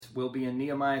We'll be in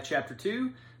Nehemiah chapter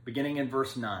 2, beginning in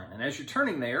verse 9. And as you're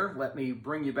turning there, let me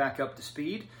bring you back up to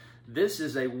speed. This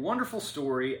is a wonderful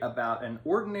story about an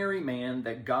ordinary man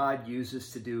that God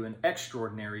uses to do an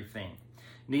extraordinary thing.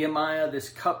 Nehemiah, this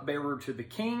cupbearer to the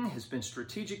king, has been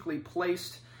strategically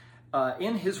placed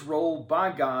in his role by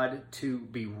God to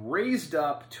be raised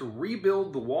up to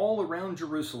rebuild the wall around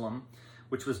Jerusalem,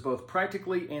 which was both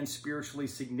practically and spiritually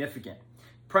significant.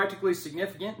 Practically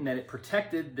significant in that it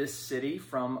protected this city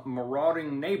from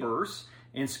marauding neighbors,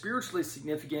 and spiritually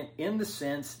significant in the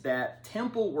sense that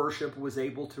temple worship was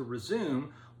able to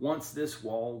resume once this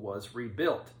wall was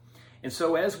rebuilt. And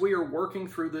so as we are working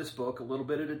through this book a little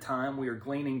bit at a time, we are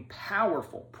gleaning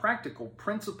powerful, practical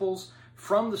principles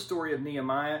from the story of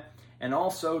Nehemiah, and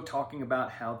also talking about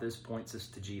how this points us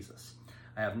to Jesus.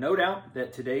 I have no doubt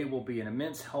that today will be an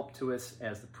immense help to us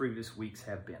as the previous weeks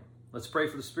have been. Let's pray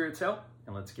for the Spirit's help,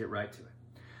 and let's get right to it.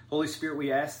 Holy Spirit,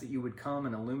 we ask that you would come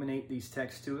and illuminate these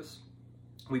texts to us.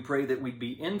 We pray that we'd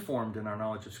be informed in our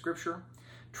knowledge of Scripture,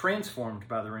 transformed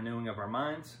by the renewing of our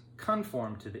minds,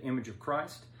 conformed to the image of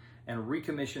Christ, and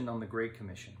recommissioned on the Great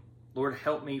Commission. Lord,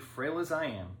 help me, frail as I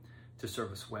am, to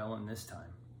serve us well in this time.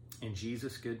 In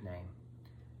Jesus' good name,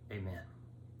 amen.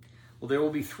 Well, there will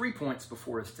be 3 points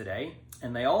before us today,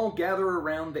 and they all gather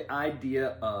around the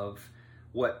idea of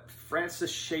what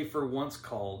Francis Schaeffer once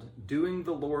called doing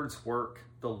the Lord's work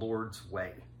the Lord's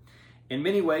way. In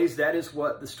many ways, that is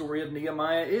what the story of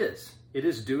Nehemiah is. It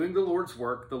is doing the Lord's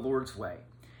work the Lord's way.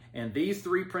 And these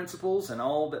 3 principles and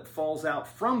all that falls out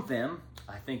from them,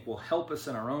 I think will help us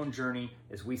in our own journey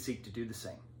as we seek to do the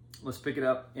same. Let's pick it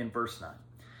up in verse 9.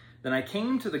 Then I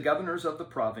came to the governors of the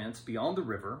province beyond the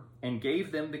river and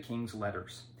gave them the king's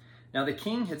letters. Now the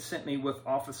king had sent me with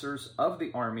officers of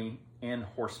the army and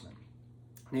horsemen.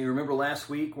 Now you remember last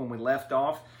week when we left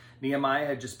off, Nehemiah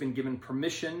had just been given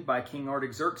permission by King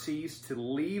Artaxerxes to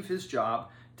leave his job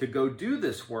to go do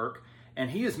this work, and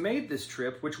he has made this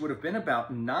trip, which would have been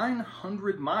about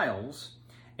 900 miles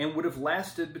and would have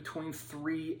lasted between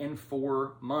 3 and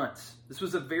 4 months. This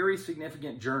was a very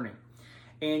significant journey.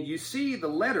 And you see the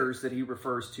letters that he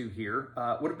refers to here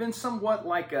would have been somewhat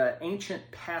like an ancient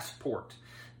passport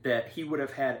that he would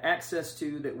have had access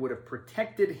to, that would have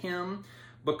protected him,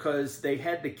 because they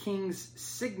had the king's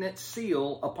signet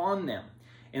seal upon them.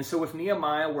 And so if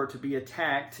Nehemiah were to be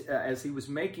attacked as he was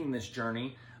making this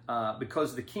journey,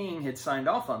 because the king had signed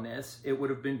off on this, it would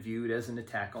have been viewed as an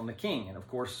attack on the king. And of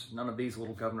course, none of these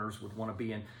little governors would want to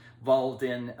be involved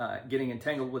in getting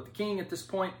entangled with the king at this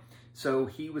point. So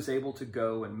he was able to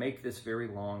go and make this very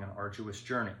long and arduous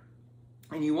journey.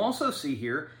 And you also see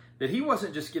here that he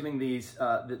wasn't just giving these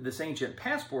this ancient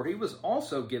passport, he was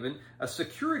also given a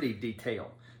security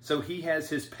detail. So he has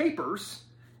his papers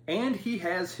and he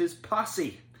has his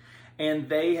posse. And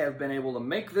they have been able to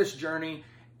make this journey.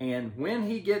 And when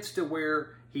he gets to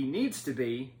where he needs to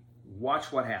be,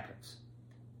 watch what happens.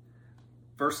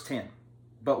 Verse 10.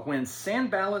 But when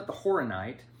Sanballat the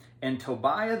Horonite and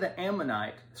Tobiah the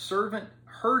Ammonite servant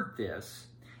heard this,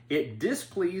 it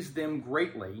displeased them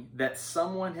greatly that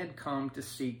someone had come to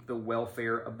seek the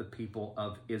welfare of the people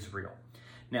of Israel.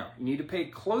 Now, you need to pay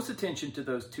close attention to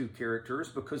those 2 characters,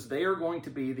 because they are going to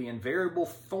be the invariable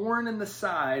thorn in the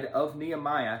side of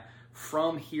Nehemiah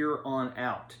from here on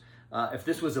out. If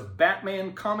this was a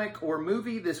Batman comic or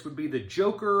movie, this would be the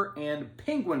Joker and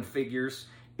Penguin figures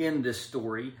in this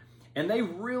story. And they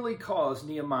really cause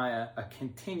Nehemiah a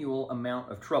continual amount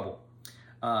of trouble.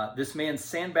 This man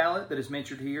Sanballat that is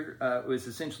mentioned here was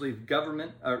essentially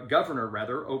governor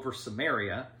over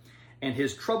Samaria, and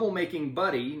his troublemaking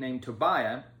buddy named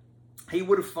Tobiah, he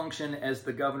would have functioned as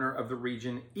the governor of the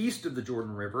region east of the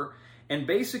Jordan River, and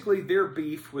basically their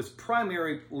beef was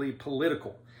primarily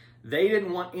political. They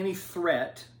didn't want any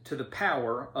threat to the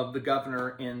power of the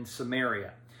governor in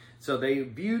Samaria. So they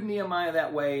viewed Nehemiah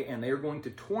that way, and they are going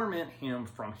to torment him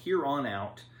from here on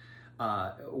out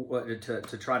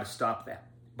to try to stop that.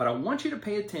 But I want you to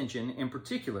pay attention in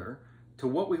particular to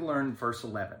what we learned in verse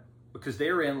 11, because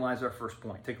therein lies our first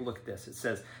point. Take a look at this. It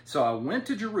says, so I went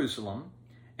to Jerusalem,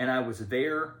 and I was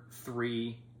there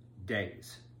 3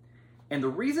 days. And the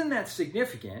reason that's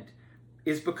significant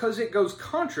is because it goes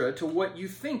contra to what you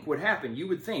think would happen. You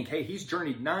would think, hey, he's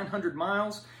journeyed 900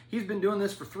 miles. He's been doing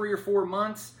this for 3 or 4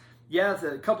 months. Yeah,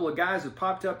 a couple of guys have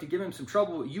popped up to give him some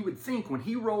trouble. You would think when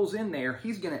he rolls in there,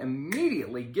 he's going to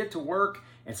immediately get to work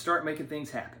and start making things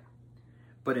happen.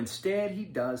 But instead, he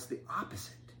does the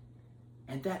opposite.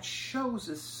 And that shows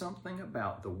us something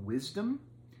about the wisdom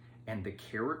and the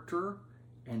character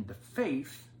and the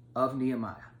faith of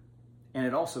Nehemiah. And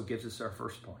it also gives us our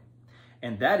first point.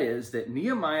 And that is that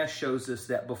Nehemiah shows us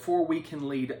that before we can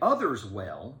lead others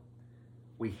well,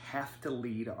 we have to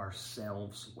lead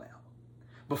ourselves well.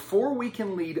 Before we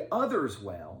can lead others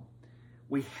well,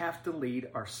 we have to lead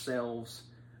ourselves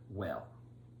well.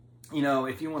 You know,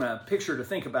 if you want a picture to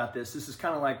think about this, this is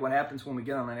kind of like what happens when we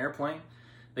get on an airplane.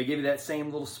 They give you that same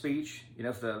little speech. You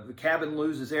know, if the cabin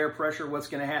loses air pressure, what's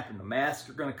going to happen? The masks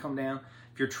are going to come down.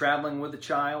 If you're traveling with a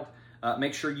child,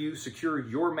 make sure you secure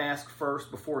your mask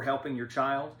first before helping your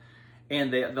child.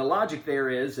 And the logic there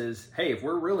is, hey, if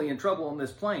we're really in trouble on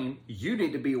this plane, you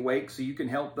need to be awake so you can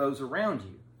help those around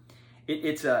you.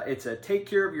 It's a take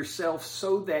care of yourself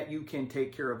so that you can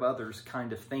take care of others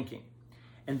kind of thinking.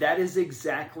 And that is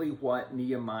exactly what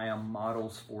Nehemiah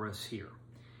models for us here.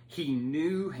 He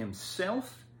knew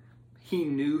himself. He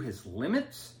knew his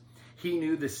limits. He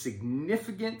knew the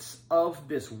significance of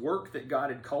this work that God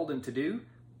had called him to do.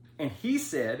 And he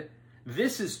said,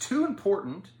 this is too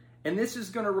important and this is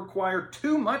going to require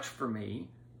too much for me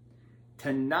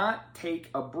to not take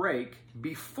a break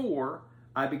before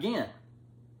I begin.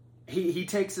 He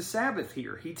takes a Sabbath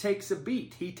here. He takes a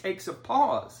beat. He takes a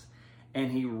pause.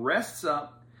 And he rests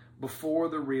up before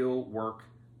the real work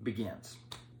begins.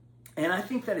 And I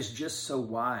think that is just so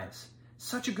wise.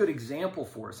 Such a good example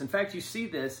for us. In fact, you see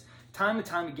this time and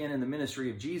time again in the ministry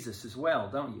of Jesus as well,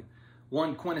 don't you?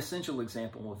 One quintessential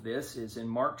example of this is in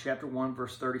Mark chapter 1,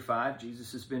 verse 35.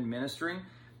 Jesus has been ministering,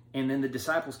 and then the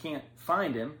disciples can't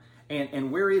find him.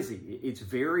 And where is he? It's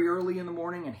very early in the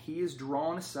morning, and he is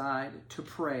drawn aside to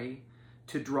pray,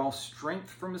 to draw strength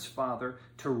from his Father,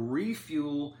 to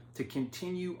refuel, to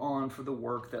continue on for the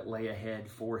work that lay ahead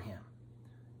for him.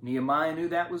 Nehemiah knew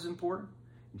that was important.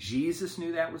 Jesus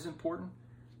knew that was important.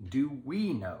 Do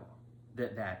we know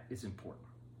that that is important?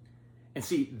 And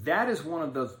see, that is one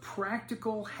of those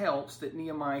practical helps that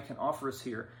Nehemiah can offer us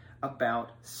here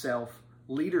about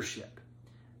self-leadership.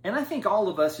 And I think all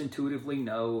of us intuitively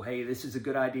know, hey, this is a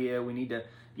good idea. We need to,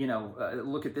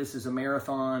 look at this as a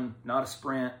marathon, not a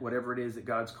sprint, whatever it is that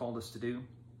God's called us to do.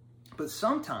 But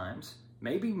sometimes,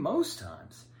 maybe most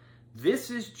times,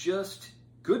 this is just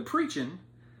good preaching,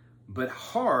 but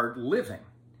hard living.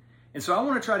 And so I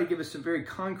want to try to give us some very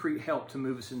concrete help to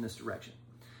move us in this direction.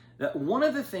 That one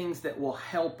of the things that will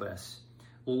help us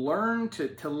learn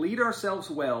to lead ourselves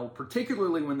well,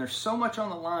 particularly when there's so much on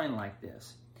the line like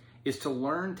this, is to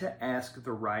learn to ask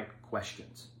the right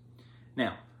questions.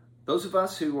 Now, those of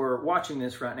us who are watching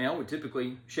this right now would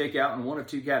typically shake out in one of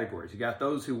two categories. You got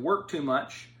those who work too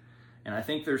much, and I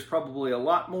think there's probably a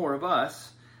lot more of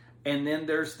us, and then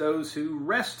there's those who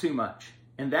rest too much,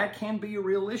 and that can be a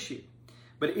real issue.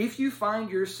 But if you find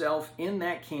yourself in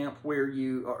that camp where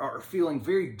you are feeling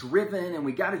very driven and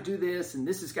we got to do this and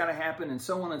this has got to happen and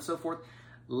so on and so forth,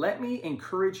 let me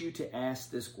encourage you to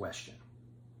ask this question.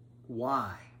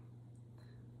 Why?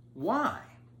 Why?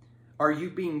 Are you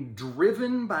being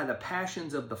driven by the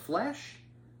passions of the flesh?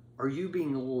 Are you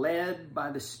being led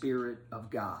by the Spirit of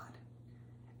God?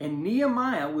 And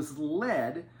Nehemiah was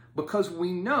led because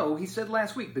we know, he said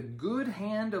last week, the good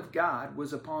hand of God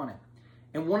was upon him.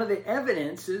 And one of the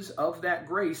evidences of that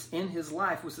grace in his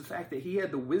life was the fact that he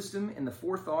had the wisdom and the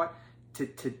forethought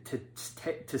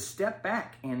to step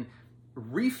back and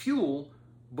refuel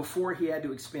before he had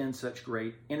to expend such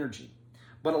great energy.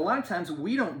 But a lot of times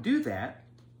we don't do that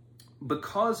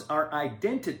because our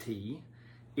identity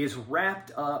is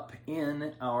wrapped up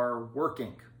in our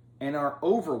working and our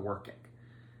overworking.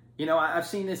 You know, I've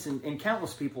seen this in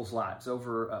countless people's lives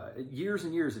over years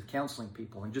and years of counseling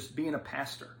people and just being a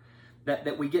pastor.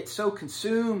 That we get so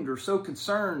consumed or so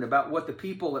concerned about what the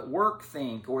people at work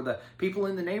think or the people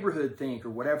in the neighborhood think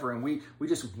or whatever, and we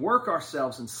just work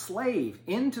ourselves and slave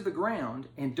into the ground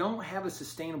and don't have a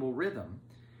sustainable rhythm.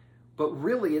 But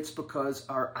really it's because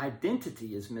our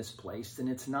identity is misplaced and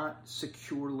it's not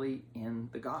securely in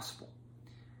the gospel.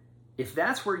 If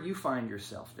that's where you find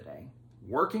yourself today,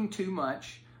 working too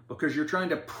much because you're trying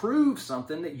to prove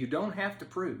something that you don't have to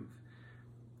prove,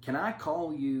 can I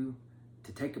call you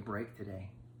to take a break today,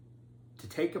 to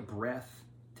take a breath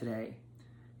today,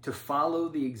 to follow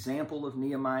the example of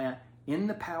Nehemiah in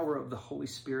the power of the Holy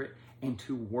Spirit and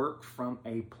to work from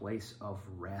a place of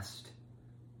rest?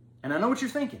 And I know what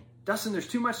you're thinking. Dustin, there's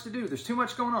too much to do. There's too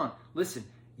much going on. Listen,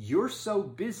 you're so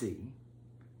busy,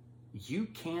 you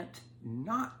can't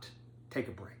not take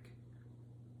a break.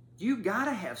 You've got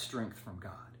to have strength from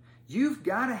God. You've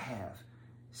got to have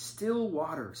still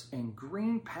waters and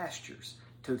green pastures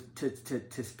to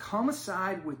come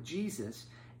aside with Jesus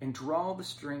and draw the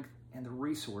strength and the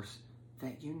resource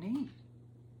that you need.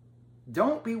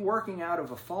 Don't be working out of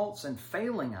a false and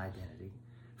failing identity.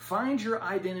 Find your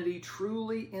identity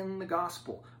truly in the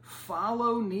gospel.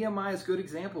 Follow Nehemiah's good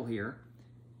example here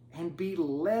and be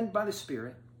led by the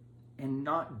Spirit and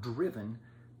not driven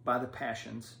by the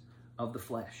passions of the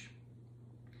flesh.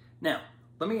 Now,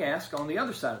 let me ask on the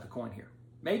other side of the coin here.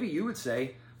 Maybe you would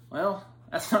say, well,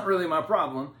 that's not really my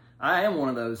problem. I am one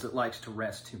of those that likes to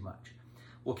rest too much.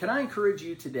 Well, can I encourage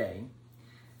you today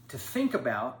to think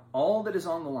about all that is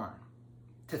on the line,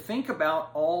 to think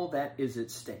about all that is at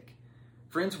stake.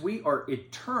 Friends, we are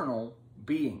eternal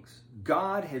beings.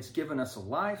 God has given us a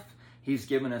life. He's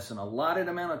given us an allotted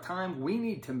amount of time. We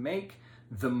need to make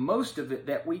the most of it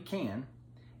that we can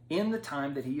in the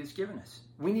time that He has given us.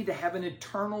 We need to have an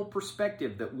eternal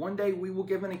perspective that one day we will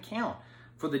give an account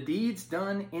for the deeds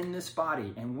done in this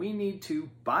body. And we need to,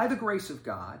 by the grace of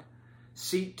God,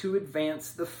 seek to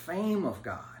advance the fame of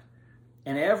God.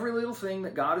 And every little thing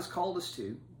that God has called us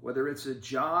to, whether it's a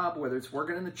job, whether it's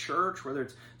working in the church, whether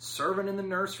it's serving in the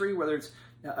nursery, whether it's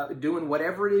doing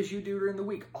whatever it is you do during the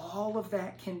week, all of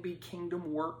that can be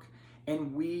kingdom work.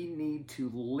 And we need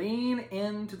to lean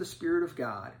into the Spirit of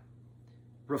God,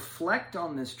 reflect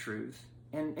on this truth,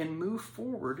 and move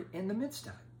forward in the midst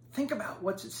of it. Think about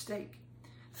what's at stake.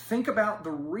 Think about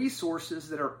the resources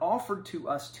that are offered to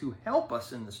us to help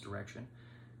us in this direction.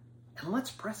 And let's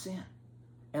press in.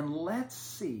 And let's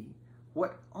see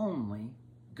what only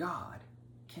God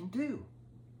can do.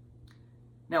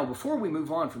 Now, before we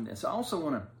move on from this, I also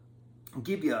want to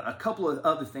give you a couple of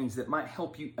other things that might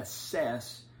help you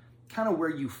assess kind of where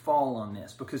you fall on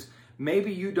this, because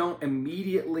maybe you don't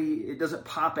immediately, it doesn't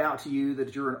pop out to you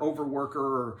that you're an overworker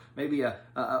or maybe a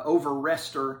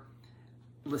over-rester.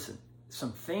 Listen,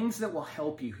 some things that will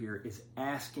help you here is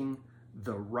asking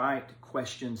the right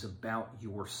questions about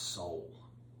your soul.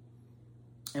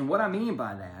 And what I mean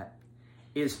by that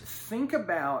is think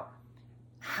about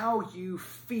how you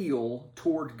feel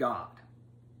toward God.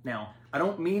 Now, I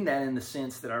don't mean that in the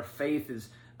sense that our faith is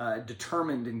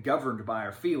determined and governed by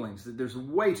our feelings. There's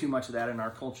way too much of that in our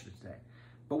culture today.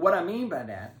 But what I mean by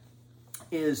that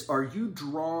is, are you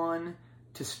drawn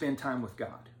to spend time with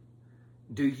God?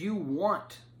 Do you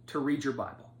want to read your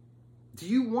Bible? Do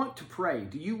you want to pray?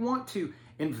 Do you want to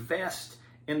invest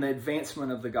in the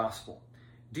advancement of the gospel?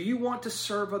 Do you want to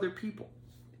serve other people?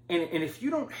 And if you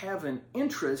don't have an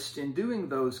interest in doing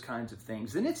those kinds of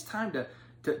things, then it's time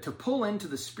to pull into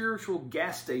the spiritual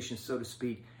gas station, so to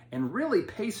speak, and really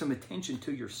pay some attention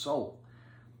to your soul.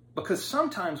 Because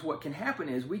sometimes what can happen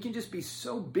is we can just be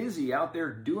so busy out there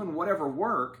doing whatever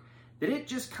work that it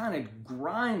just kind of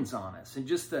grinds on us. And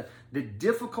just the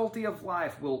difficulty of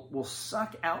life will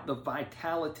suck out the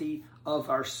vitality of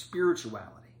our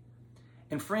spirituality.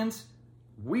 And friends,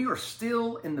 we are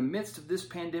still in the midst of this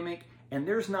pandemic, and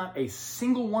there's not a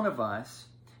single one of us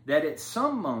that at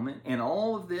some moment in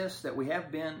all of this that we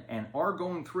have been and are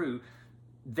going through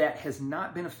that has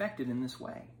not been affected in this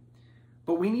way.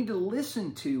 But we need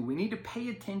to we need to pay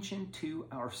attention to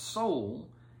our soul.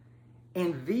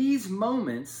 And these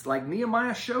moments, like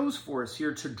Nehemiah shows for us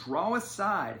here, to draw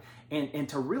aside and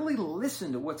to really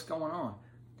listen to what's going on,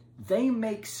 they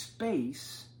make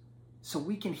space so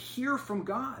we can hear from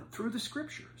God through the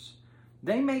scriptures.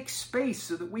 They make space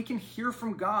so that we can hear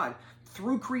from God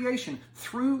through creation,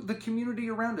 through the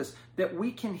community around us, that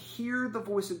we can hear the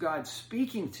voice of God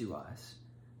speaking to us,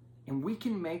 and we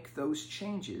can make those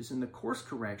changes and the course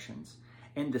corrections,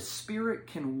 and the Spirit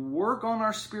can work on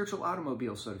our spiritual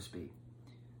automobile, so to speak.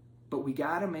 But we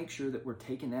got to make sure that we're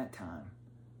taking that time,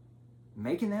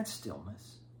 making that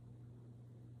stillness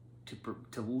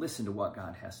to listen to what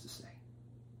God has to say.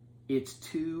 It's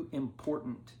too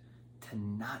important to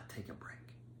not take a break.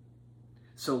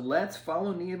 So let's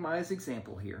follow Nehemiah's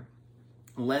example here.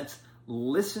 Let's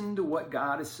listen to what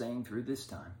God is saying through this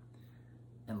time,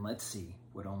 and let's see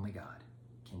what only God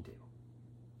can do.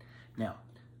 Now,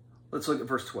 let's look at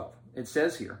verse 12. It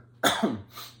says here,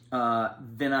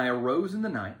 Then I arose in the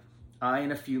night, I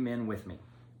and a few men with me,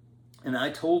 and I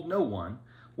told no one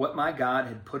what my God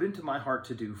had put into my heart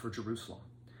to do for Jerusalem.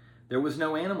 There was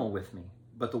no animal with me,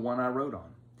 but the one I rode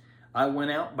on. I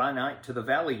went out by night to the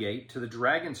valley gate, to the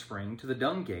dragon spring, to the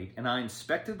dung gate, and I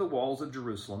inspected the walls of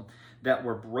Jerusalem that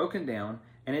were broken down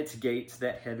and its gates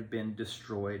that had been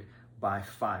destroyed by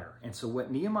fire. And so what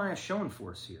Nehemiah is showing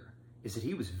for us here is that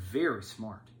he was very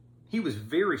smart. He was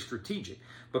very strategic,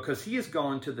 because he has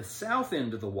gone to the south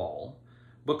end of the wall,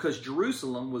 because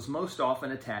Jerusalem was most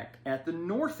often attacked at the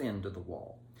north end of the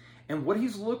wall. And what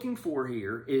he's looking for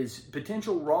here is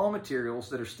potential raw materials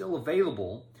that are still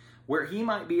available, where he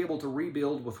might be able to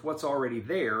rebuild with what's already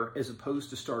there as opposed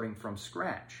to starting from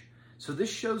scratch. So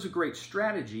this shows a great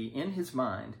strategy in his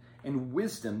mind and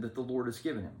wisdom that the Lord has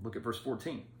given him. Look at verse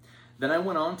 14. Then I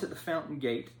went on to the fountain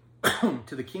gate,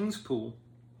 to the king's pool,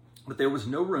 but there was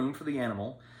no room for the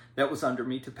animal that was under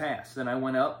me to pass. Then I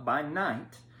went up by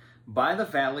night by the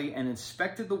valley and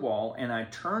inspected the wall, and I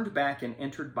turned back and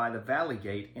entered by the valley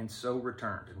gate, and so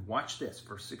returned. And watch this,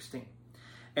 verse 16.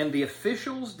 And the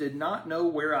officials did not know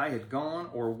where I had gone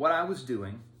or what I was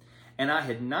doing, and I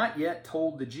had not yet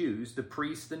told the Jews, the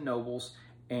priests, the nobles,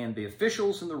 and the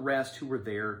officials and the rest who were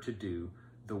there to do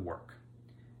the work.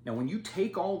 Now, when you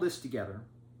take all this together,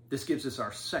 this gives us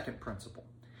our second principle,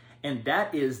 and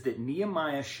that is that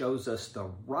Nehemiah shows us the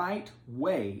right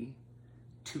way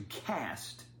to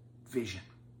cast vision.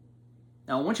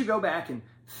 Now, I want you to go back and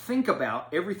think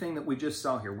about everything that we just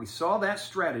saw here. We saw that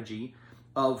strategy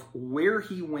of where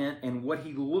he went and what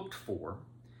he looked for,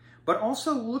 but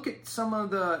also look at some of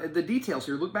the details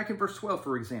here. Look back at verse 12,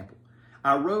 for example.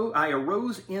 I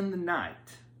arose in the night,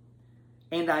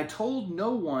 and I told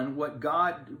no one what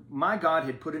my God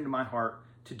had put into my heart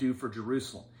to do for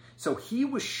Jerusalem. So he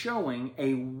was showing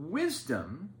a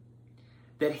wisdom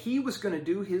that he was going to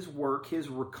do his work, his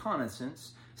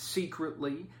reconnaissance,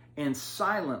 secretly and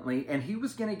silently, and he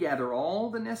was going to gather all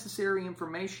the necessary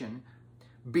information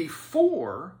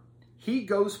before he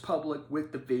goes public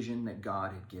with the vision that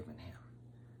God had given him.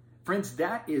 Friends,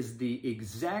 that is the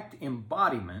exact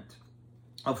embodiment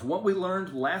of what we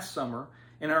learned last summer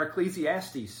in our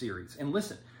Ecclesiastes series. And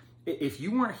listen, if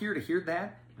you weren't here to hear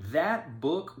that, that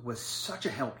book was such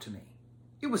a help to me.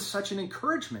 It was such an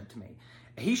encouragement to me.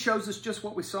 He shows us just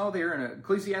what we saw there in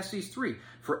Ecclesiastes 3.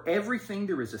 For everything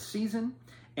there is a season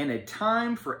and a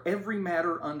time for every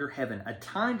matter under heaven, a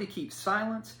time to keep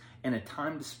silence and a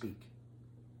time to speak.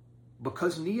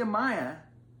 Because Nehemiah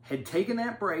had taken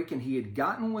that break and he had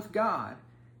gotten with God,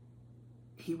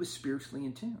 he was spiritually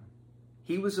in tune.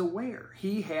 He was aware.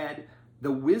 He had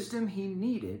the wisdom he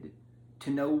needed to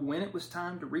know when it was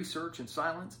time to research in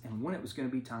silence and when it was going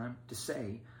to be time to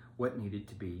say what needed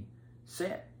to be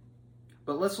said.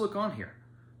 But let's look on here.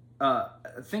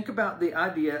 Think about the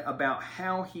idea about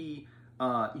how he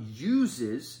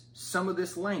uses some of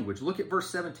this language. Look at verse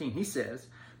 17. He says,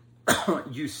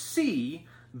 you see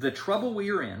the trouble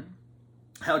we are in,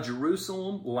 how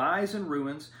Jerusalem lies in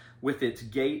ruins with its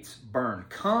gates burned.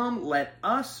 Come, let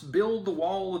us build the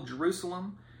wall of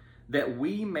Jerusalem that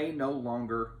we may no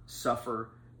longer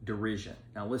suffer derision.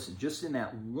 Now listen, just in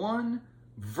that one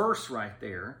verse right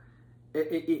there,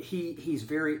 he's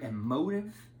very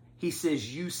emotive. He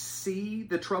says, you see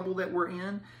the trouble that we're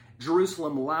in.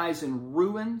 Jerusalem lies in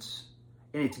ruins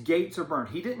and its gates are burned.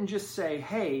 He didn't just say,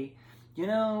 hey, we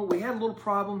had a little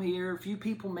problem here. A few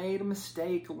people made a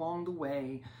mistake along the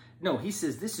way. No, he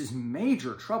says this is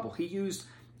major trouble. He used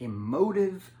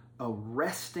emotive,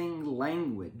 arresting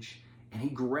language, and he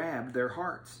grabbed their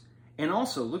hearts. And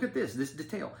also, look at this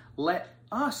detail. Let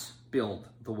us build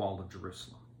the wall of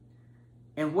Jerusalem.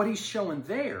 And what he's showing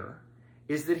there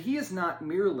is that he is not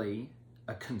merely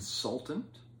a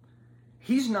consultant.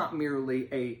 He's not merely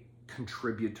a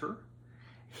contributor.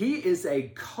 He is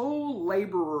a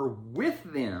co-laborer with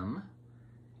them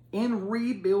in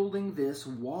rebuilding this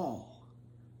wall.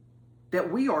 That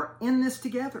we are in this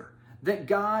together. That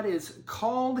God has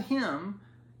called him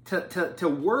to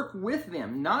work with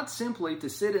them, not simply to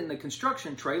sit in the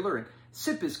construction trailer and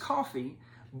sip his coffee,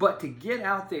 but to get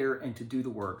out there and to do the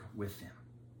work with them.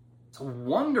 It's a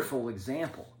wonderful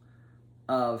example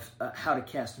of how to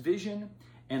cast vision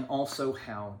and also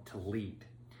how to lead.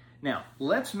 Now,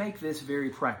 let's make this very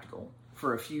practical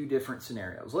for a few different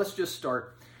scenarios. Let's just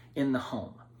start in the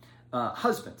home.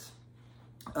 Husbands,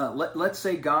 let's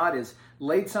say God has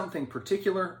laid something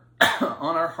particular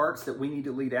on our hearts that we need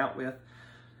to lead out with.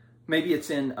 Maybe it's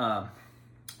in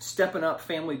stepping up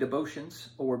family devotions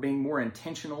or being more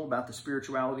intentional about the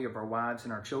spirituality of our wives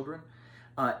and our children.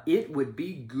 It would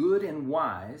be good and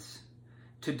wise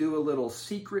to do a little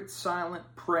secret, silent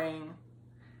praying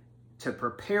to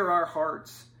prepare our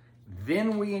hearts.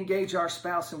 Then we engage our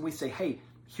spouse and we say, hey,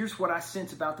 here's what I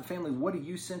sense about the family. What do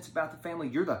you sense about the family?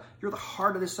 You're the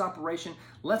heart of this operation.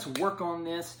 Let's work on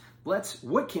this.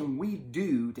 What can we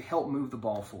do to help move the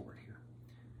ball forward here?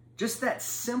 Just that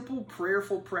simple,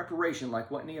 prayerful preparation like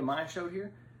what Nehemiah showed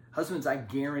here. Husbands, I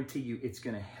guarantee you it's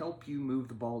going to help you move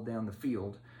the ball down the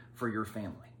field for your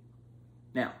family.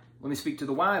 Now, let me speak to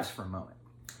the wives for a moment.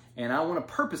 And I want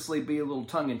to purposely be a little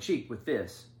tongue-in-cheek with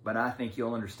this, but I think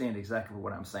you'll understand exactly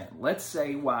what I'm saying. Let's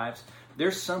say, wives,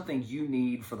 there's something you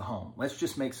need for the home. Let's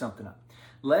just make something up.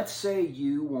 Let's say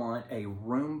you want a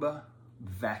Roomba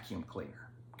vacuum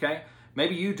cleaner, okay?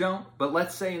 Maybe you don't, but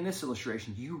let's say in this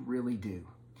illustration, you really do.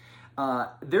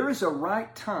 There is a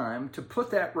right time to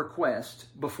put that request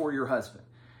before your husband.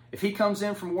 If he comes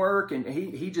in from work and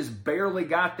he just barely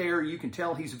got there, you can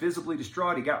tell he's visibly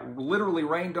distraught. He got literally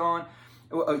rained on.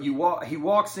 He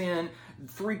walks in,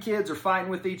 3 kids are fighting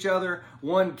with each other,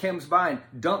 one comes by and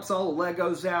dumps all the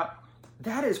Legos out.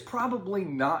 That is probably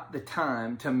not the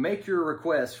time to make your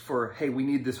request for, hey, we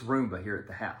need this Roomba here at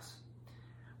the house.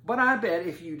 But I bet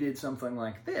if you did something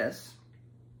like this,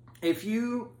 if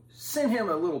you sent him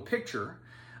a little picture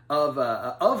of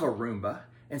a Roomba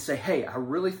and say, hey, I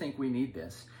really think we need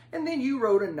this, and then you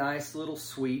wrote a nice little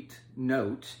sweet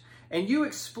note, and you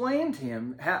explained to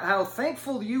him how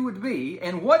thankful you would be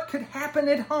and what could happen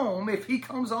at home if he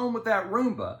comes home with that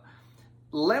Roomba,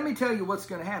 let me tell you what's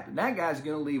going to happen. That guy's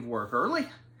going to leave work early.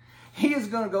 He is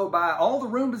going to go buy all the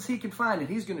Roombas he can find, and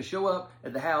he's going to show up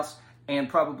at the house and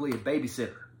probably a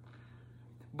babysitter.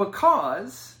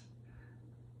 Because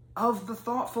of the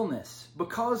thoughtfulness,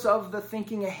 because of the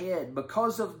thinking ahead,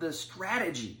 because of the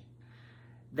strategy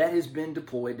that has been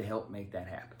deployed to help make that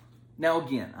happen. Now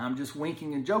again, I'm just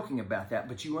winking and joking about that,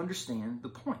 but you understand the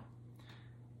point.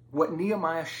 What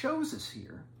Nehemiah shows us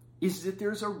here is that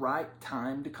there's a right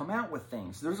time to come out with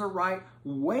things. There's a right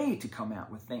way to come out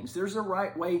with things. There's a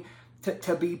right way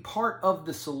to be part of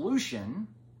the solution,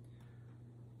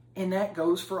 and that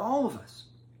goes for all of us.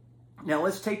 Now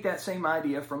let's take that same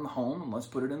idea from the home and let's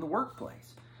put it in the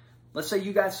workplace. Let's say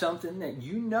you got something that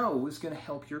you know is going to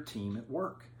help your team at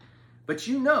work. But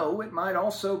you know it might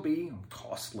also be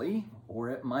costly, or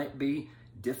it might be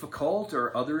difficult,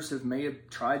 or others may have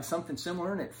tried something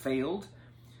similar and it failed.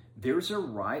 There's a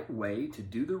right way to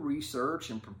do the research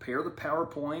and prepare the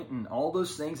PowerPoint and all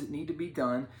those things that need to be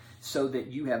done so that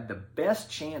you have the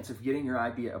best chance of getting your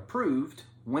idea approved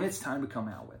when it's time to come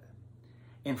out with it.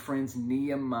 And friends,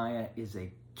 Nehemiah is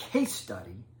a case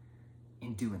study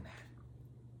in doing that.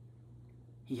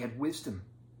 He had wisdom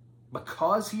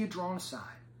because he had drawn aside.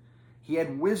 He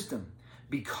had wisdom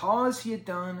because he had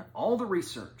done all the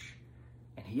research.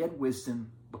 And he had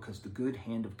wisdom because the good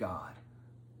hand of God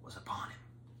was upon him.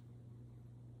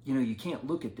 You know, you can't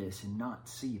look at this and not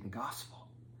see the gospel.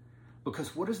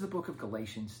 Because what does the book of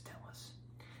Galatians tell us?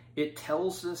 It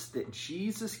tells us that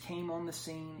Jesus came on the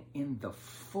scene in the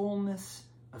fullness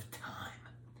of time.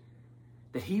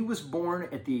 That he was born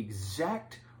at the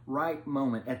exact right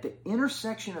moment, at the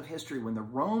intersection of history when the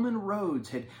Roman roads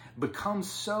had become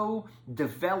so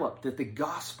developed that the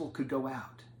gospel could go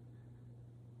out.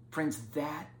 Friends,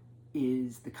 that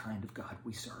is the kind of God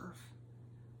we serve.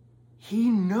 He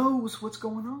knows what's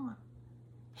going on.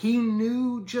 He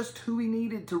knew just who he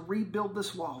needed to rebuild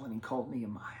this wall, and he called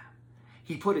Nehemiah.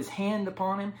 He put his hand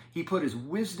upon him. He put his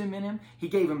wisdom in him. He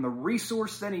gave him the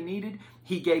resource that he needed.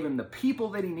 He gave him the people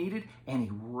that he needed, and he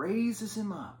raises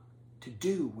him up to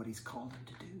do what he's called him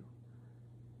to do.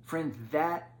 Friend,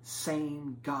 that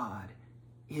same God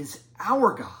is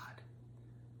our God.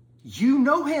 You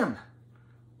know him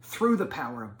through the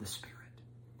power of the Spirit.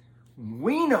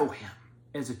 We know him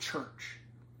as a church.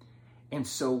 And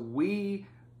so we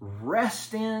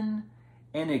rest in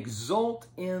and exult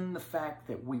in the fact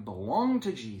that we belong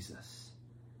to Jesus,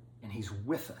 and he's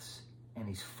with us, and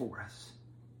he's for us,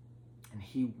 and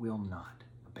he will not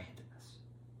abandon us.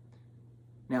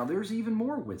 Now, there's even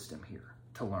more wisdom here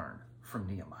to learn from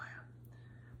Nehemiah.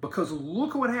 Because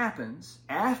look what happens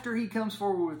after he comes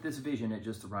forward with this vision at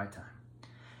just the right time.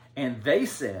 And they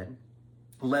said,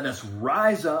 let us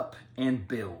rise up and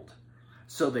build.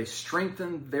 So they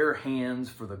strengthened their hands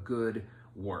for the good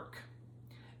work.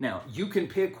 Now, you can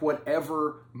pick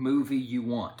whatever movie you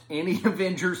want. Any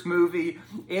Avengers movie,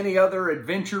 any other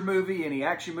adventure movie, any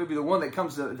action movie. The one that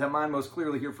comes to mind most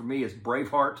clearly here for me is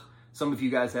Braveheart. Some of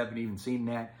you guys haven't even seen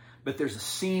that. But there's a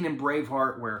scene in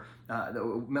Braveheart where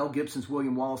Mel Gibson's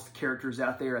William Wallace, the character, is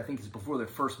out there. I think it's before their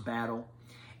first battle.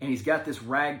 And he's got this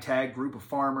ragtag group of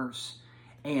farmers.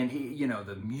 And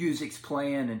the music's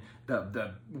playing, and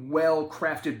the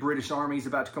well-crafted British army's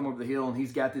about to come over the hill, and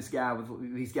he's got these guys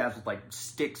with like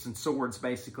sticks and swords,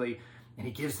 basically. And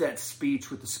he gives that speech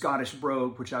with the Scottish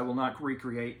brogue, which I will not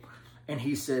recreate. And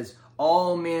he says,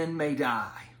 all men may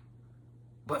die,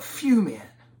 but few men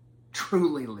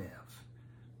truly live.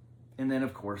 And then,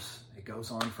 of course, it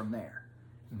goes on from there.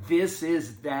 This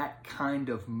is that kind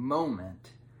of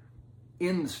moment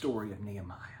in the story of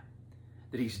Nehemiah.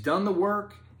 That he's done the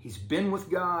work, he's been with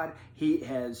God, he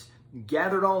has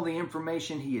gathered all the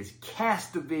information, he has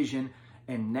cast the vision,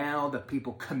 and now the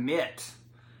people commit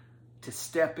to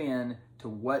step in to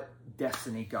what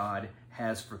destiny God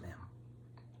has for them.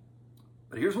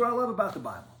 But here's what I love about the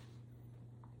Bible.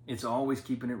 It's always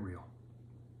keeping it real.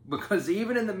 Because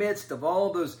even in the midst of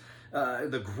all those,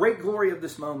 the great glory of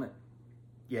this moment,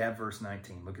 you have verse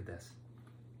 19. Look at this.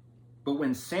 But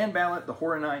when Sanballat the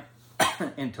Horonite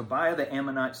and Tobiah the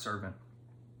Ammonite servant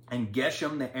and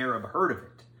Geshem the Arab heard of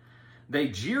it, they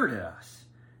jeered at us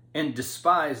and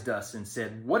despised us and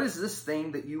said, what is this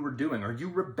thing that you are doing? Are you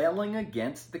rebelling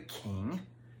against the king?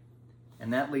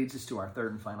 And that leads us to our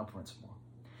third and final principle.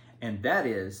 And that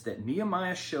is that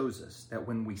Nehemiah shows us that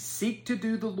when we seek to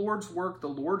do the Lord's work the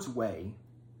Lord's way,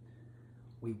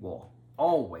 we will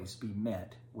always be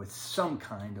met with some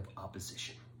kind of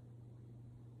opposition.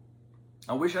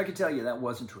 I wish I could tell you that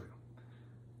wasn't true.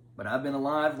 But I've been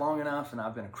alive long enough, and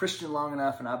I've been a Christian long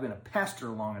enough, and I've been a pastor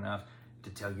long enough to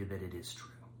tell you that it is true.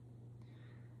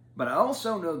 But I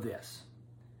also know this,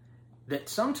 that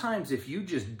sometimes if you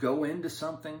just go into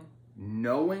something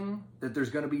knowing that there's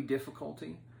going to be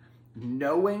difficulty,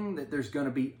 knowing that there's going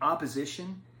to be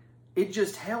opposition, it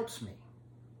just helps me.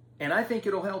 And I think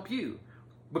it'll help you.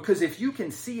 Because if you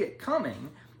can see it coming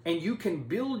and you can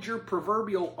build your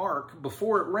proverbial ark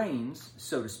before it rains,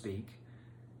 so to speak,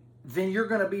 then you're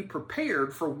going to be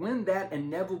prepared for when that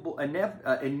inevitable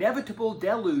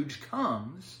deluge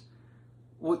comes.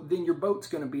 Well, then your boat's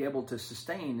going to be able to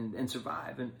sustain and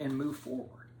survive and move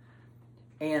forward.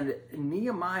 And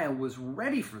Nehemiah was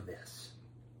ready for this.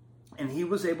 And he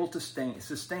was able to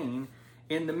sustain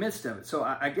in the midst of it. So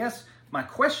I guess my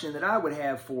question that I would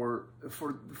have for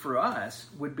us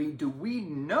would be, do we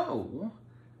know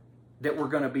that we're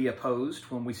going to be opposed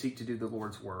when we seek to do the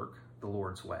Lord's work, the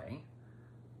Lord's way?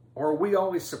 Or are we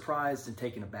always surprised and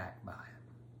taken aback by it?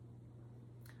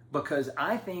 Because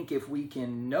I think if we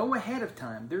can know ahead of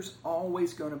time, there's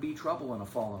always going to be trouble in a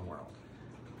fallen world.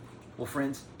 Well,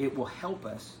 friends, it will help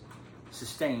us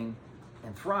sustain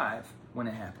and thrive when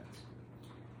it happens.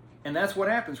 And that's what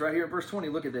happens right here in verse 20.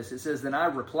 Look at this. It says, then I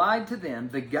replied to them,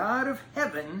 the God of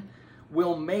heaven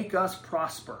will make us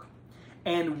prosper,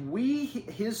 and we,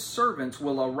 his servants,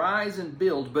 will arise and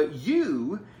build, but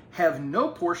you have no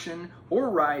portion or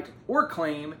right or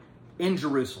claim in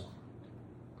Jerusalem.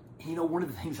 You know, one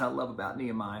of the things I love about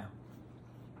Nehemiah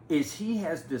is he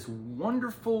has this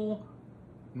wonderful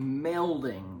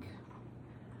melding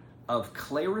of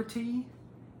clarity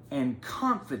and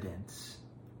confidence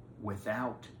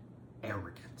without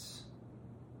arrogance.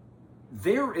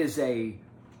 There is a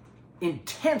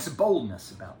intense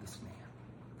boldness about this man,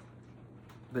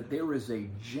 but there is a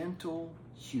gentle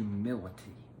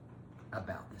humility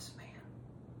about this man.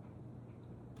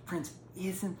 Friends,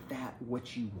 isn't that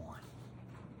what you want?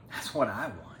 That's what I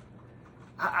want.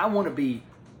 I want to be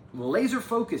laser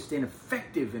focused and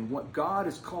effective in what God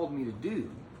has called me to do,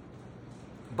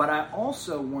 but I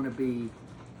also want to be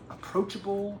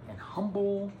approachable and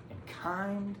humble and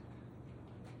kind.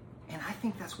 And I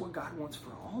think that's what God wants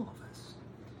for all of us.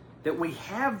 That we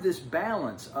have this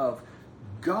balance of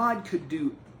God could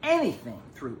do anything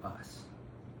through us,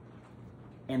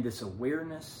 and this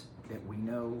awareness that we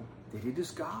know that it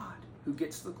is God who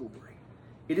gets the glory.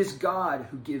 It is God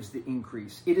who gives the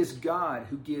increase. It is God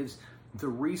who gives the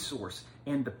resource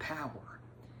and the power.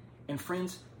 And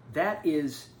friends, that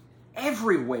is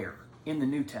everywhere in the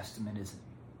New Testament, isn't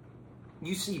it?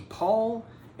 You see Paul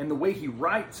and the way he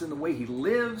writes and the way he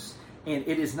lives, and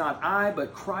it is not I,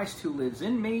 but Christ who lives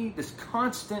in me, this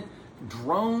constant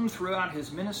drone throughout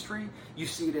his ministry. You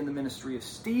see it in the ministry of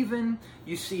Stephen.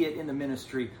 You see it in the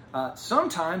ministry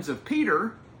sometimes of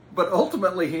Peter, but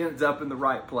ultimately he ends up in the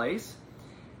right place.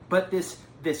 But this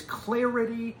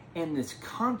clarity and this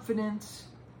confidence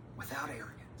without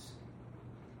arrogance.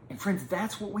 And friends,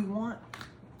 that's what we want.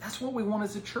 That's what we want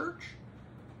as a church.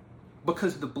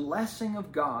 Because the blessing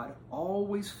of God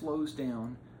always flows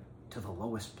down to the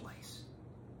lowest place.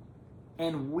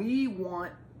 And we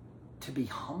want to be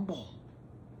humble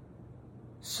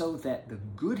so that the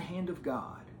good hand of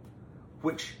God,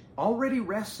 which already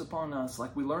rests upon us,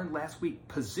 like we learned last week,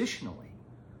 positionally,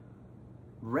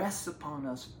 rests upon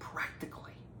us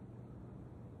practically.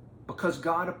 Because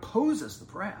God opposes the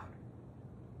proud,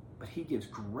 but he gives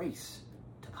grace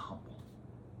to the humble.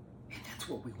 And that's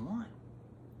what we want.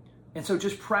 And so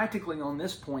just practically on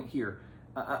this point here,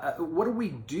 what do we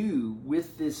do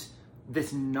with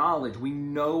this knowledge? We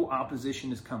know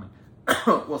opposition is coming.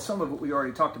 Well, some of it we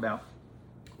already talked about.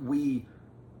 We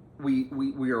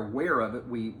are aware of it.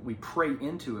 We pray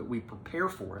into it. We prepare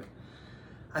for it.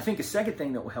 I think a second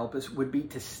thing that will help us would be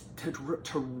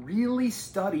to really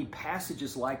study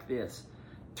passages like this,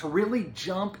 to really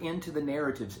jump into the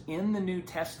narratives in the New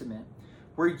Testament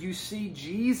where you see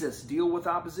Jesus deal with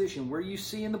opposition, where you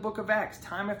see in the book of Acts,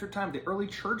 time after time, the early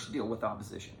church deal with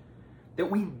opposition. That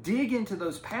we dig into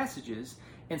those passages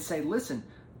and say, listen,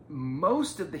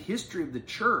 most of the history of the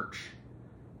church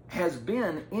has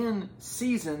been in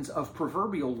seasons of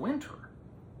proverbial winter.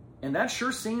 And that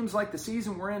sure seems like the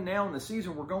season we're in now and the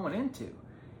season we're going into.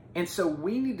 And so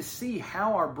we need to see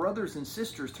how our brothers and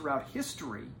sisters throughout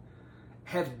history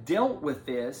have dealt with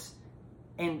this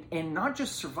and not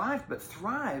just survived, but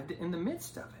thrived in the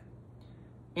midst of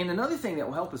it. And another thing that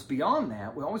will help us beyond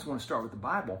that, we always want to start with the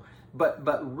Bible,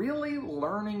 but really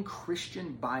learning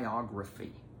Christian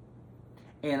biography.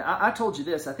 And I told you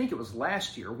this, I think it was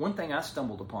last year, one thing I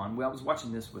stumbled upon, I was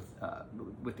watching this with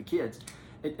the kids.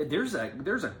 There's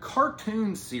a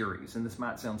cartoon series, and this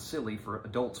might sound silly for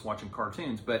adults watching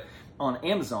cartoons, but on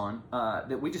Amazon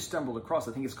that we just stumbled across.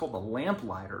 I think it's called The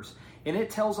Lamplighters, and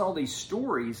it tells all these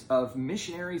stories of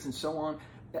missionaries and so on.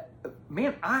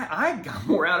 Man, I got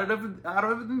more out of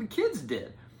it than the kids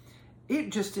did.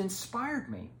 It just inspired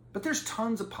me. But there's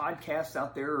tons of podcasts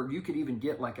out there, or you could even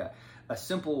get like a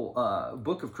simple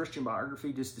book of Christian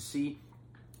biography just to see.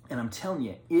 And I'm telling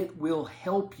you, it will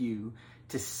help you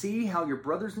to see how your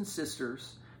brothers and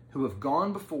sisters who have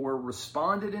gone before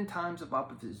responded in times of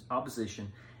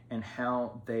opposition and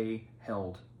how they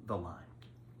held the line.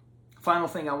 Final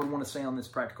thing I would want to say on this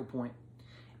practical point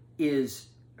is,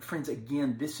 friends,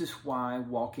 again, this is why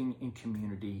walking in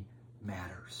community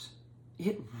matters.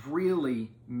 It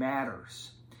really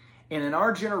matters. And in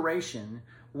our generation,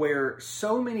 where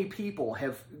so many people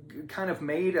have kind of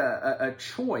made a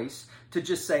choice to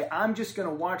just say, I'm just going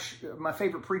to watch my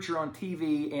favorite preacher on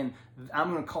TV and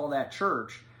I'm going to call that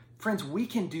church. Friends, we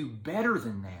can do better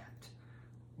than that.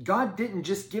 God didn't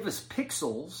just give us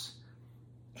pixels.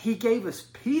 He gave us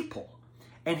people.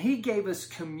 And He gave us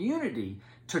community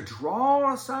to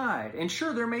draw aside. And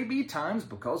sure, there may be times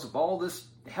because of all this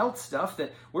health stuff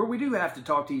where we do have to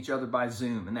talk to each other by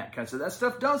Zoom and that kind of stuff. That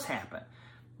stuff does happen.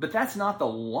 But that's not the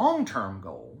long-term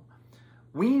goal.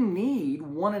 We need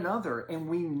one another, and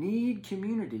we need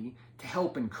community to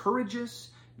help encourage us,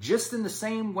 just in the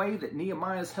same way that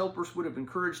Nehemiah's helpers would have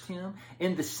encouraged him,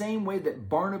 in the same way that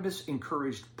Barnabas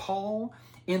encouraged Paul,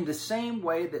 in the same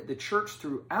way that the church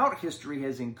throughout history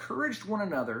has encouraged one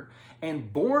another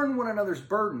and borne one another's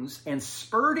burdens and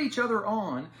spurred each other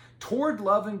on toward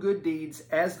love and good deeds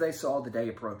as they saw the day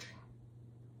approaching.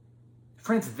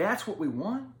 Friends, that's what we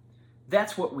want.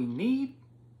 That's what we need.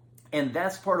 And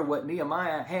that's part of what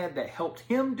Nehemiah had that helped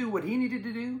him do what he needed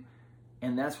to do.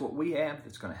 And that's what we have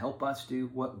that's going to help us do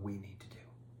what we need to do.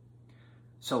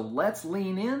 So let's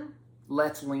lean in,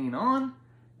 let's lean on,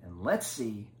 and let's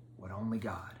see what only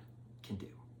God can do.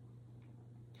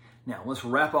 Now, let's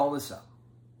wrap all this up.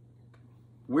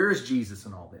 Where is Jesus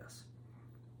in all this?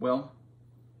 Well,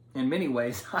 in many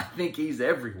ways, I think He's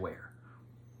everywhere.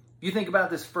 You think about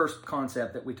this first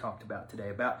concept that we talked about today,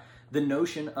 about the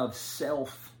notion of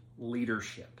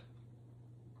self-leadership.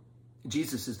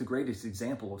 Jesus is the greatest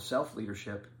example of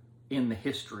self-leadership in the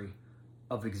history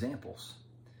of examples.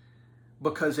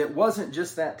 Because it wasn't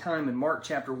just that time in Mark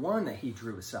chapter 1 that He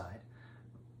drew aside.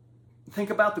 Think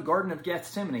about the Garden of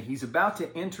Gethsemane. He's about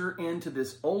to enter into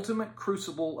this ultimate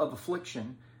crucible of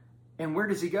affliction. And where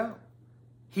does He go?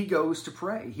 He goes to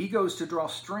pray. He goes to draw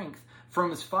strength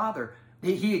from His Father.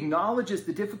 He acknowledges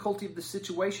the difficulty of the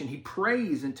situation. He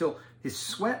prays until his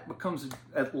sweat becomes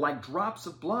like drops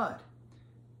of blood.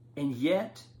 And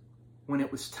yet, when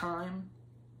it was time,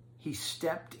 He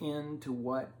stepped into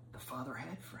what the Father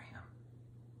had for Him.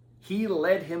 He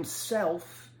led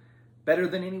Himself better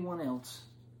than anyone else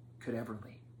could ever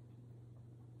lead.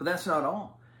 But that's not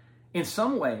all. In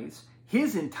some ways,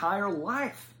 His entire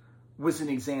life was an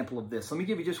example of this. Let me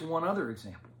give you just one other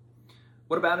example.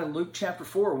 What about in Luke chapter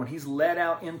 4 when He's led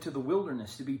out into the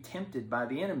wilderness to be tempted by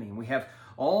the enemy? And we have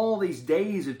all these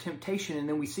days of temptation, and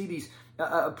then we see these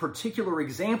particular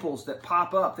examples that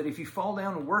pop up that if you fall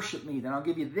down and worship me, then I'll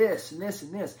give you this and this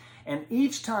and this. And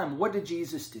each time, what did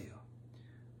Jesus do?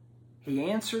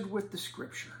 He answered with the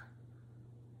Scripture.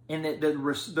 And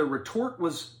the retort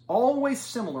was always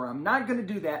similar. I'm not going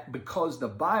to do that because the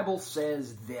Bible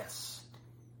says this.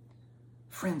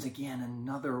 Friends, again,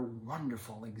 another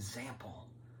wonderful example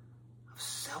of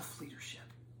self-leadership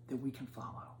that we can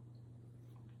follow.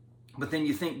 But then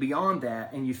you think beyond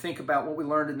that, and you think about what we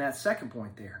learned in that second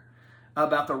point there,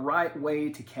 about the right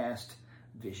way to cast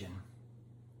vision.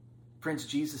 Friends,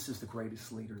 Jesus is the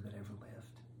greatest leader that ever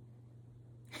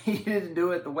lived. He didn't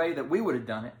do it the way that we would have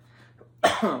done it.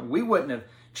 We wouldn't have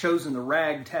chosen the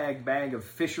ragtag bag of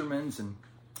fishermen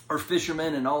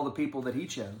and all the people that He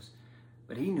chose.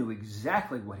 But He knew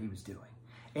exactly what He was doing.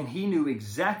 And He knew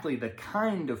exactly the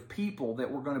kind of people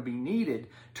that were going to be needed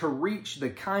to reach the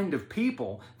kind of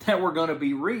people that were going to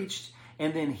be reached.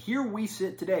 And then here we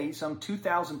sit today, some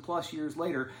 2,000 plus years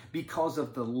later, because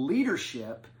of the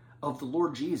leadership of the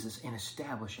Lord Jesus in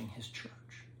establishing His church.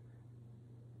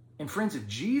 And friends, if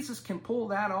Jesus can pull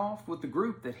that off with the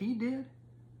group that He did,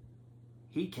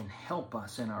 He can help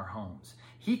us in our homes.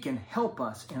 He can help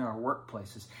us in our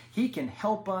workplaces. He can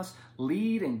help us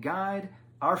lead and guide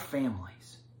our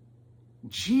families.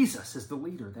 Jesus is the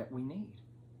leader that we need.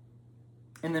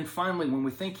 And then finally, when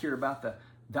we think here about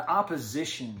the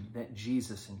opposition that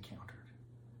Jesus encountered,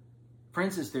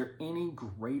 friends, is there any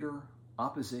greater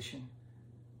opposition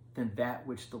than that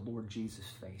which the Lord Jesus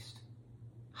faced?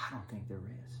 I don't think there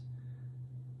is.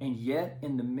 And yet,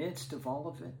 in the midst of all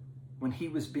of it, when he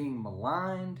was being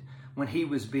maligned, when he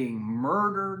was being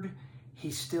murdered,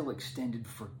 he still extended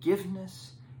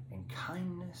forgiveness and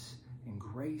kindness and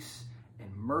grace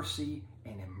and mercy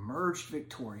and emerged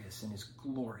victorious in his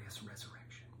glorious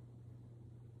resurrection.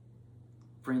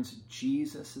 Friends,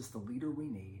 Jesus is the leader we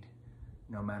need,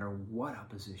 no matter what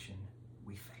opposition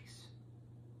we face.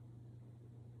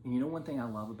 And you know one thing I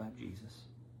love about Jesus?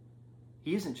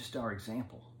 He isn't just our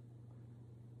example.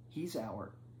 He's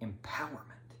our empowerment.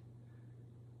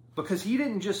 Because he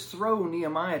didn't just throw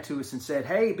Nehemiah to us and said,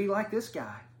 hey, be like this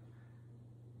guy.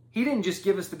 He didn't just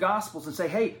give us the Gospels and say,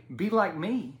 hey, be like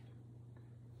me.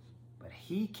 But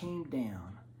he came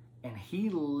down and he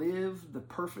lived the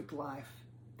perfect life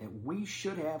that we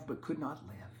should have but could not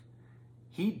live.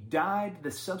 He died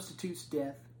the substitute's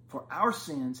death for our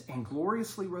sins and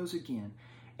gloriously rose again.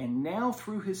 And now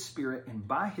through his Spirit and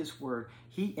by his word,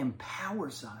 he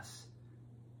empowers us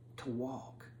to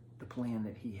walk the plan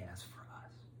that he has for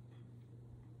us.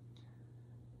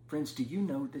 Friends, do you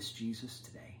know this Jesus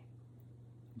today?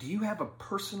 Do you have a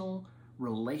personal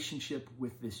relationship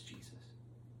with this Jesus?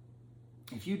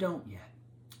 If you don't yet,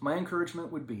 my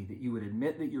encouragement would be that you would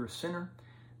admit that you're a sinner,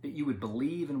 that you would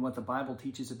believe in what the Bible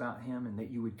teaches about him, and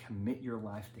that you would commit your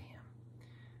life to him.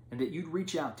 And that you'd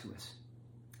reach out to us,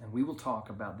 and we will talk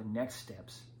about the next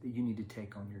steps that you need to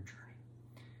take on your journey.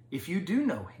 If you do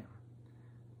know him,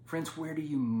 friends, where do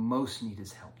you most need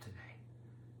his help today?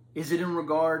 Is it in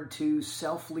regard to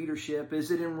self-leadership?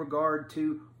 Is it in regard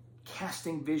to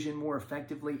casting vision more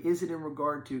effectively? Is it in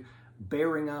regard to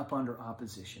bearing up under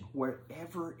opposition?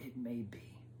 Wherever it may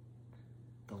be,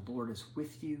 the Lord is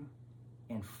with you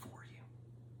and for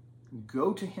you.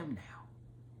 Go to him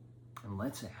now, and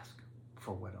let's ask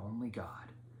for what only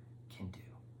God can do.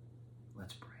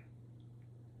 Let's pray.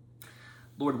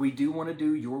 Lord, we do want to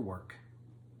do your work,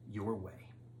 your way.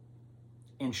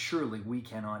 And surely we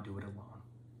cannot do it alone.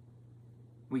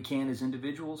 We can as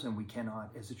individuals, and we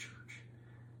cannot as a church.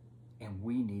 And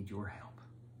we need your help.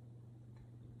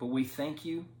 But we thank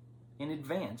you in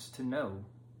advance to know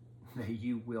that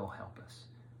you will help us,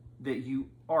 that you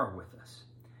are with us.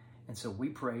 And so we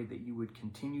pray that you would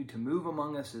continue to move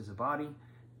among us as a body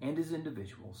and as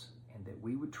individuals, and that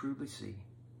we would truly see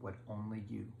what only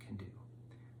you can do.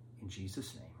 In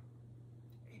Jesus' name.